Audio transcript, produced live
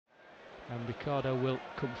And Ricardo will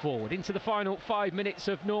come forward into the final 5 minutes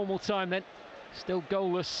of normal time then. Still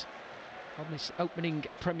goalless on this opening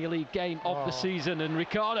Premier League game of the season, and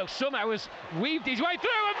Ricardo somehow has weaved his way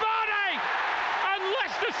through, and Vardy! And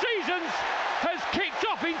Leicester seasons has kicked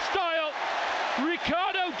off in style.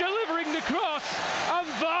 Ricardo delivering the cross, and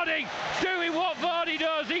Vardy doing what Vardy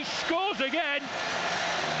does, he scores again.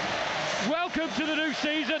 Welcome to the new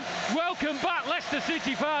season, welcome back Leicester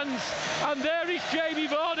City fans, and there is Jamie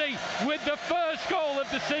Vardy with the first goal of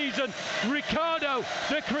the season. Ricardo,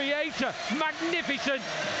 the creator, magnificent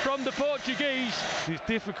from the Portuguese. It's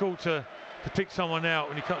difficult to pick someone out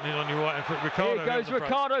when you're cutting in on your right hand foot. Ricardo. Here goes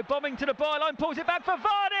Ricardo, bombing to the byline, pulls it back for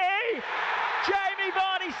Vardy! Jamie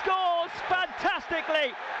Vardy scores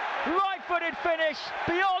fantastically! Right-footed finish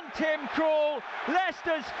beyond Tim Krul.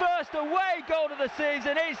 Leicester's first away goal of the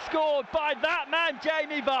season is scored by that man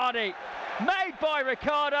Jamie Vardy. Made by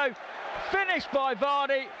Ricardo, finished by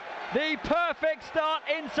Vardy. The perfect start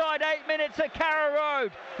inside 8 minutes at Carrow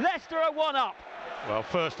Road. Leicester are 1-up. Well,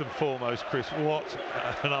 first and foremost, Chris, what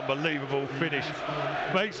an unbelievable finish.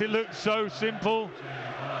 Makes it look so simple,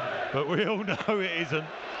 but we all know it isn't.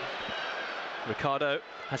 Ricardo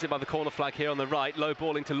has it by the corner flag here on the right, low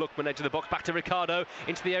ball into Lookman, edge of the box, back to Ricardo,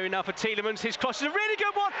 into the area now for Tielemans. His cross is a really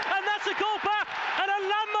good one, and that's a goal back, and a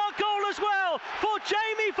landmark goal as well for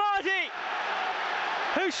Jamie Vardy,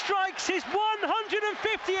 who strikes his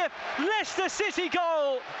 150th Leicester City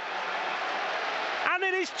goal, and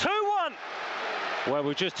it is 2-1. Well,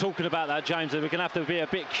 we're just talking about that, James, and we're going to have to be a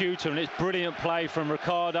bit cuter, and it's brilliant play from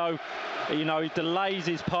Ricardo. You know, he delays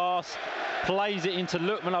his pass, plays it into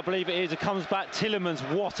Lookman, I believe it is. It comes back, Tielemans,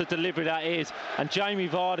 what a delivery that is. And Jamie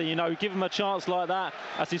Vardy, you know, give him a chance like that.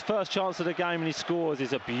 That's his first chance of the game, and he scores.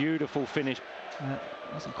 It's a beautiful finish.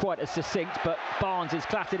 Wasn't quite as succinct, but Barnes is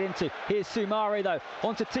clattered into. Here's Soumare though,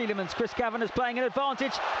 onto Tielemans. Chris Kavanagh's playing an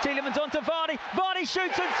advantage. Tielemans onto Vardy. Vardy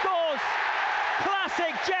shoots and scores.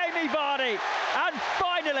 Classic Jamie Vardy, and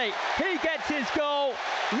finally he gets his goal.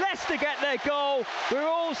 Leicester get their goal. We're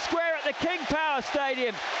all square at the King Power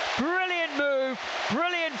Stadium. Brilliant move,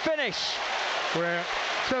 brilliant finish. Where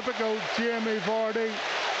typical Jamie Vardy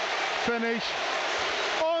finish.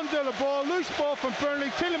 Onto the ball, loose ball from Burnley.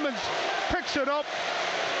 Tielemans picks it up.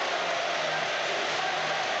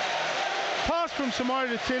 Pass from Soumare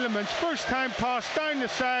to Tielemans. First time pass down the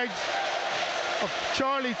sides of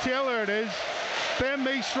Charlie Taylor it is. Ben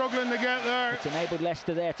Mee struggling to get there. It's enabled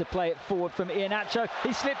Leicester there to play it forward from Iheanacho.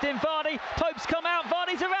 He slipped in Vardy. Pope's come out.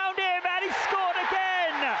 Vardy's around him, and he scored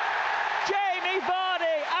again. Jamie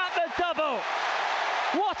Vardy at the double.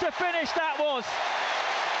 What a finish that was.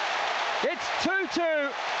 It's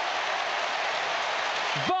 2-2.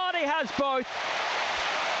 Vardy has both.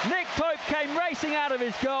 Nick Pope came racing out of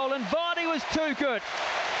his goal, and Vardy was too good.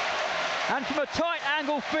 And from a tight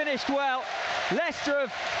angle, finished well. Leicester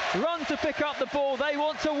have run to pick up the ball. They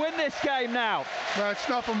want to win this game now. No, it's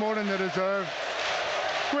nothing more than they deserve.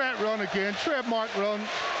 Great run again, trademark run.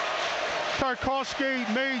 Tarkowski,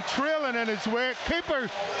 Mee trailing in his wake. Keeper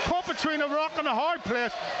caught between a rock and a hard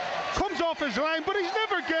place. Comes off his line, but he's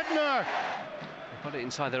never getting there. Got it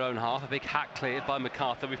inside their own half. A big hack cleared by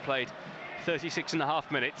MacArthur. We've played 36.5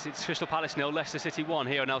 minutes. It's Crystal Palace 0, Leicester City 1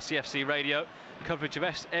 here on LCFC Radio. Coverage of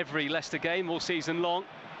every Leicester game all season long.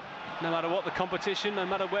 No matter what the competition, no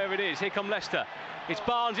matter where it is. Here come Leicester. It's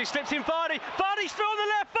Barnes, he slips in Vardy. Vardy's through on the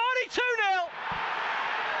left. Vardy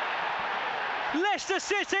 2-0. Leicester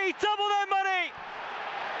City double their money.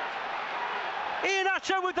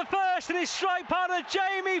 Iheanacho with the first, and his strike partner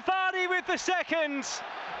Jamie Vardy with the second.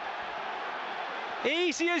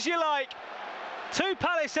 Easy as you like. 2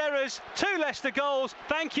 Palace errors, 2 Leicester goals.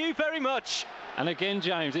 Thank you very much. And again,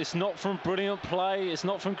 James, it's not from brilliant play, it's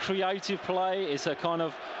not from creative play, it's a kind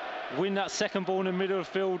of win that second ball in the middle of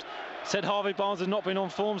the field. Said Harvey Barnes has not been on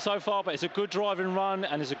form so far, but it's a good driving run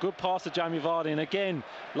and it's a good pass to Jamie Vardy. And again,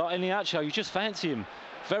 like Iheanacho, you just fancy him.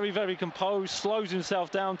 Very, very composed, slows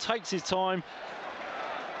himself down, takes his time.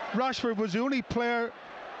 Rashford was the only player.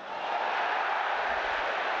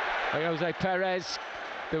 Jose Perez.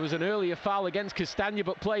 There was an earlier foul against Castagna,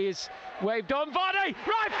 but play is waved on. Vardy,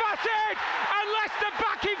 right-footed, and Leicester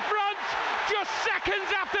back in front, just seconds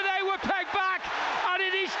after they were pegged back, and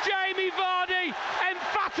it is Jamie Vardy,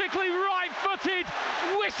 emphatically right-footed,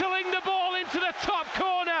 whistling the ball into the top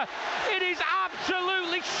corner. It is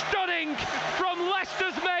absolutely stunning from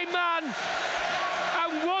Leicester's main man,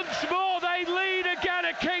 and once more they lead again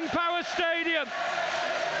at King Power Stadium.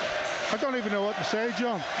 I don't even know what to say,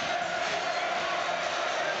 John.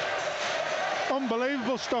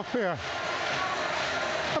 Unbelievable stuff here.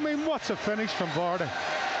 I mean, what's a finish from Vardy?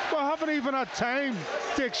 We haven't even had time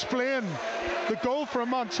to explain the goal from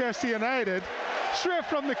Manchester United. Straight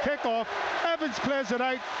from the kickoff, Evans plays it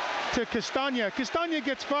out to Castagna. Castagna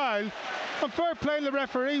gets fouled, and fair play to the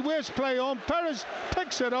referee, waves play on. Perez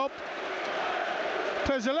picks it up,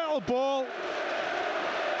 plays a little ball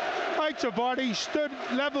out to Vardy, stood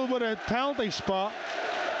level with a penalty spot,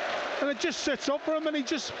 and it just sits up for him, and he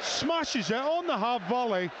just smashes it on the half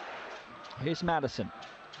volley. Here's Maddison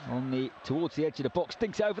on towards the edge of the box,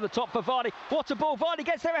 thinks over the top for Vardy. What a ball! Vardy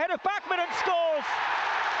gets there ahead of Bachmann and scores.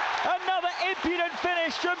 Another impudent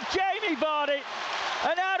finish from Jamie Vardy,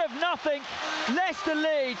 and out of nothing, Leicester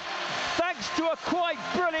lead thanks to a quite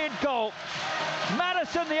brilliant goal.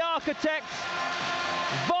 Maddison the architect,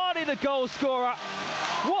 Vardy the goal scorer.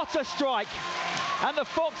 What a strike! And the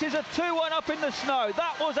Foxes are 2-1 up in the snow.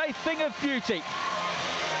 That was a thing of beauty.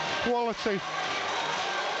 Quality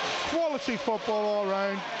football all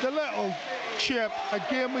round. The little chip,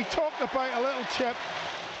 again, we talked about a little chip.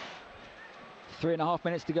 3.5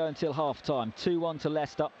 minutes to go until half-time. 2-1 to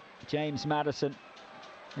Leicester. James Maddison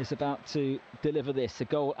is about to deliver this. A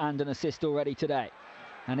goal and an assist already today.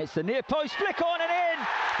 And it's the near post flick on and in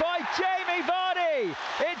by Jamie Vardy.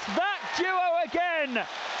 It's that duo again.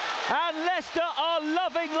 And Leicester are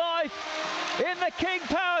loving life in the King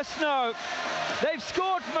Power snow. They've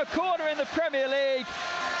scored from a corner in the Premier League.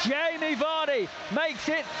 Jamie Vardy makes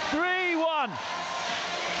it 3-1.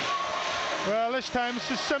 Well, this time it's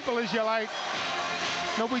as simple as you like.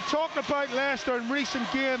 Now, we talked about Leicester in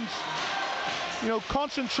recent games, you know,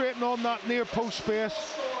 concentrating on that near post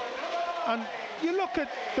space. And you look at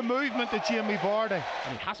the movement of Jamie Vardy.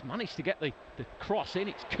 And he has managed to get the cross in.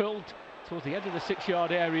 It's curled towards the edge of the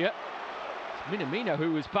 6-yard area. It's Minamino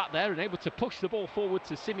who was back there and able to push the ball forward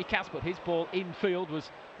to Tsimikas, but his ball infield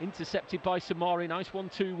was intercepted by Samari. Nice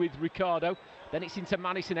 1-2 with Ricardo. Then it's into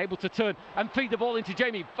Maddison, able to turn and feed the ball into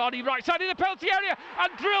Jamie Vardy, right side in the penalty area,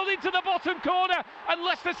 and drilled into the bottom corner. And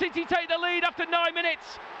Leicester City take the lead after 9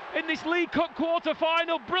 minutes in this League Cup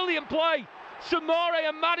quarter-final. Brilliant play, Samari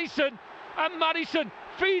and Maddison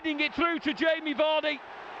feeding it through to Jamie Vardy,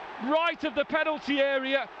 right of the penalty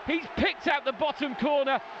area. He's picked out the bottom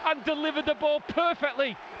corner and delivered the ball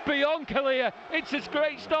perfectly beyond Kalia. It's a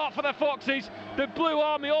great start for the Foxes. The Blue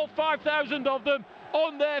Army, all 5,000 of them,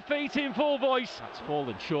 on their feet in full voice. That's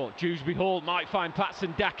fallen short. Dewsbury Hall might find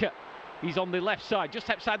Patson Daka. He's on the left side, just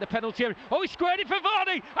outside the penalty area. Oh, he squared it for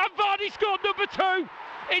Vardy, and Vardy scored number 2.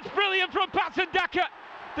 It's brilliant from Patson Daka.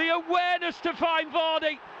 The awareness to find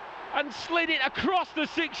Vardy and slid it across the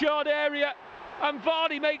 6-yard area. And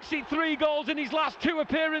Vardy makes it 3 goals in his last 2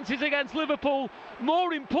 appearances against Liverpool.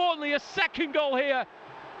 More importantly, a second goal here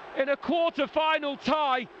in a quarter-final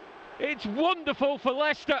tie. It's wonderful for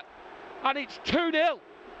Leicester, and it's 2-0.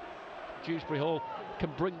 Dewsbury Hall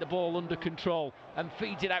can bring the ball under control and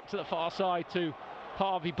feeds it out to the far side to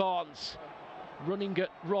Harvey Barnes. Running at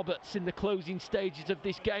Roberts in the closing stages of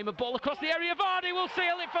this game. A ball across the area. Vardy will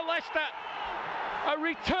seal it for Leicester. A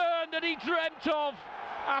return that he dreamt of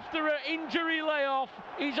after an injury layoff.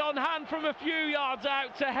 He's on hand from a few yards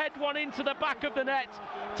out to head one into the back of the net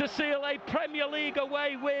to seal a Premier League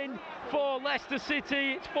away win for Leicester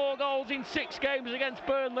City. It's 4 goals in 6 games against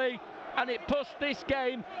Burnley, and it puts this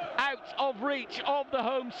game out of reach of the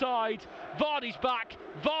home side. Vardy's back,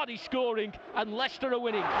 Vardy scoring, and Leicester are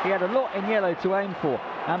winning. He had a lot in yellow to aim for,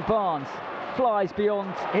 and Barnes flies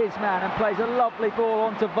beyond his man and plays a lovely ball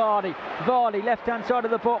onto Vardy. Vardy, left-hand side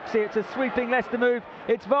of the box here. It's a sweeping Leicester move.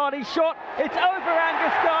 It's Vardy's shot. It's over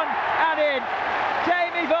Angus Gunn and in.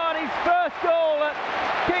 Jamie Vardy's first goal at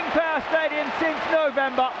King Power Stadium since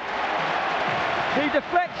November. The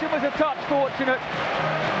deflection was a touch fortunate,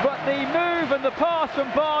 but the move and the pass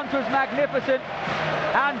from Barnes was magnificent.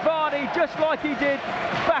 And Vardy, just like he did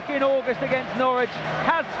back in August against Norwich,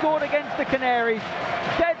 has scored against the Canaries.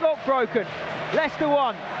 Deadlock broken. Leicester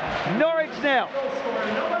 1, Norwich 0.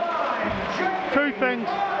 2 things,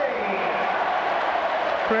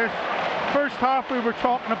 Chris. First half we were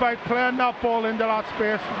talking about playing that ball into that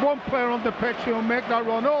space. One player on the pitch who will make that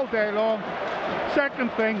run all day long.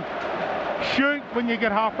 Second thing, shoot when you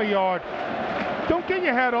get half a yard. Don't get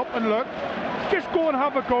your head up and look. Just go and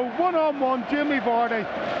have a go. 1-on-1, Jamie Vardy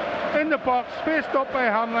in the box, faced up by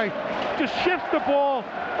Hanley. Just shifts the ball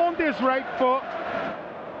onto his right foot.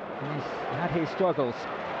 He's had his struggles.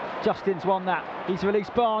 Justin's won that. He's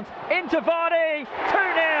released Barnes into Vardy.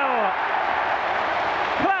 2-0.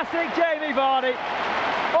 Classic Jamie Vardy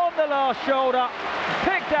on the last shoulder.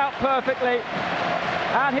 Picked out perfectly.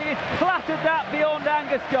 and he's clattered that beyond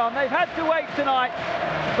Angus Gunn. They've had to wait tonight,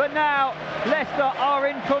 but now Leicester are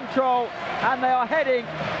in control and they are heading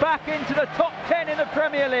back into the top 10 in the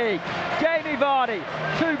Premier League. Jamie Vardy,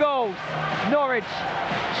 2 goals. Norwich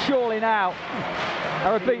surely now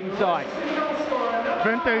are a beaten side.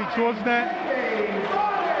 Vintage, wasn't it?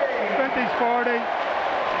 Vintage Vardy.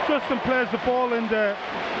 Justin plays the ball into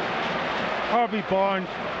Harvey Barnes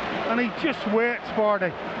and he just waits,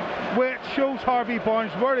 Vardy. Waits, shows Harvey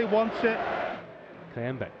Barnes where he wants it.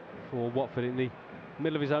 Kayembe for Watford in the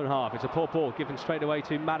middle of his own half. It's a poor ball given straight away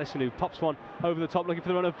to Maddison, who pops one over the top looking for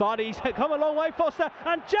the run of Vardy. He's come a long way, Foster,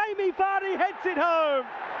 and Jamie Vardy heads it home.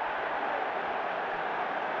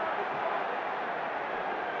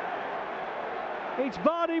 It's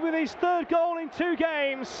Vardy with his 3rd goal in 2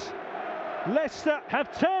 games. Leicester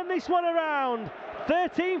have turned this one around.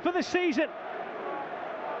 13 for the season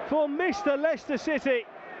for Mr. Leicester City.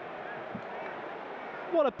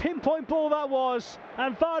 What a pinpoint ball that was,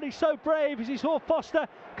 and Vardy so brave as he saw Foster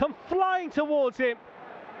come flying towards him.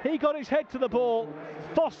 He got his head to the ball,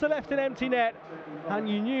 Foster left an empty net, and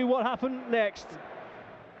you knew what happened next.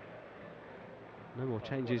 No more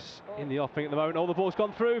changes in the offing at the moment. All the ball's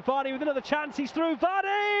gone through. Vardy with another chance. He's through.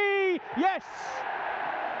 Vardy! Yes!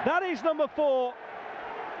 That is number 4.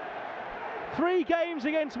 3 games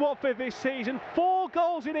against Watford this season. 4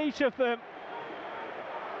 goals in each of them.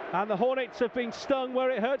 And the Hornets have been stung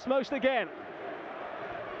where it hurts most again.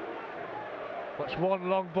 That's one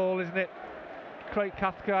long ball, isn't it? Craig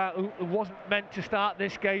Cathcart, who wasn't meant to start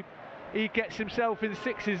this game, he gets himself in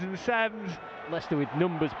 6s and 7s. Leicester with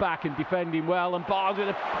numbers back and defending well, and Barnes with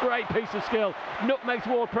a great piece of skill. Nutmegs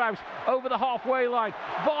Ward-Prowse over the halfway line.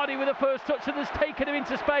 Vardy with the first touch and has taken him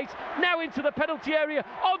into space. Now into the penalty area,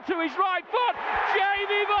 onto his right foot.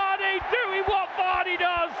 Jamie Vardy doing what Vardy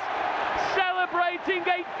does. Celebrating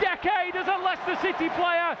a decade as a Leicester City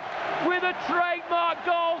player with a trademark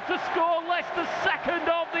goal to score Leicester's 2nd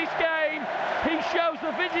of this game. He shows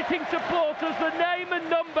the visiting supporters the name and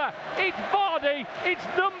number. It's Vardy, it's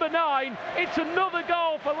number 9. It's another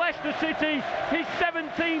goal for Leicester City, his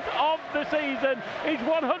 17th of the season, his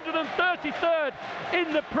 133rd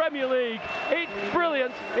in the Premier League. It's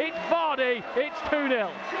brilliant, it's Vardy, it's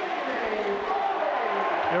 2-0.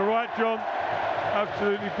 You're right, John.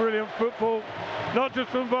 Absolutely brilliant football, not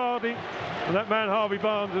just from Vardy, and that man Harvey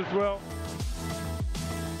Barnes as well.